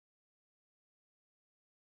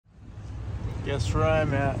Guess where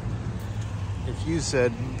I'm at? If you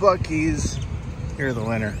said Bucc-ee's, you're the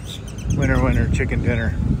winner. Winner, chicken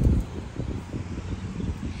dinner.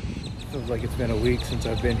 Feels like it's been a week since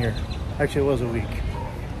I've been here. Actually, it was a week.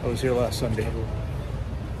 I was here last Sunday.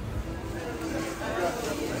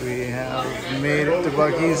 We have made it to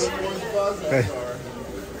Bucc-ee's.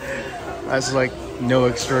 That's like no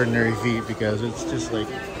extraordinary feat because it's just like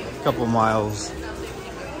a couple miles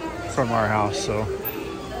from our house, so.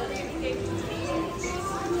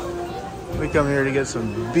 We come here to get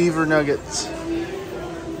some beaver nuggets. You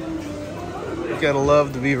gotta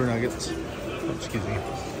love the beaver nuggets. Oh, excuse me.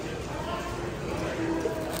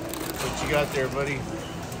 What you got there, buddy?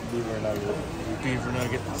 Beaver nuggets. Beaver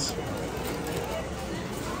nuggets.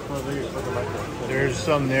 There's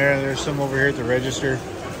some there. There's some over here at the register.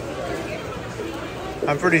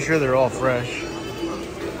 I'm pretty sure they're all fresh.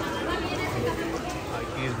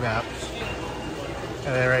 Like these maps.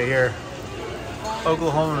 And then right here,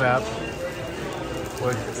 Oklahoma map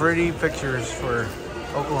with pretty pictures for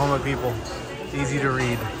Oklahoma people. Easy to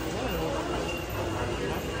read.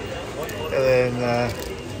 And then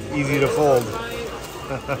easy to fold.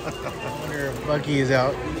 I wonder if Bucc-ee is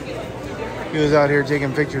out. He was out here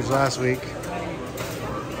taking pictures last week.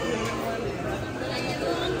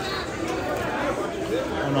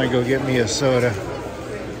 I might go get me a soda.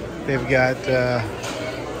 They've got the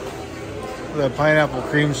pineapple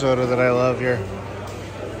cream soda that I love here.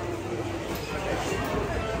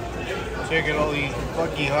 Check out all these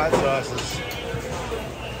Bucc-ee hot sauces.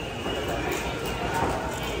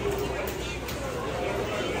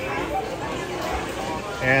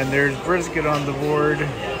 And there's brisket on the board. Oh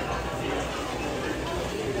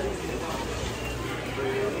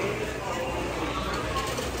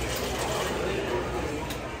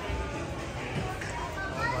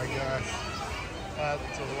my gosh,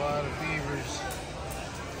 that's a lot of beavers.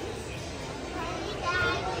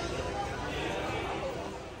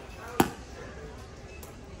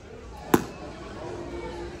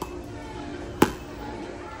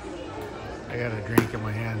 I got a drink in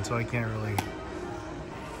my hand, so I can't really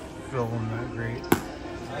film that great.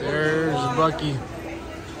 There's Bucc-ee.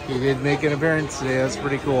 He did make an appearance today. That's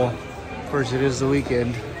pretty cool. Of course, it is the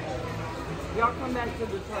weekend. Y'all come back to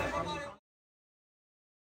the truck.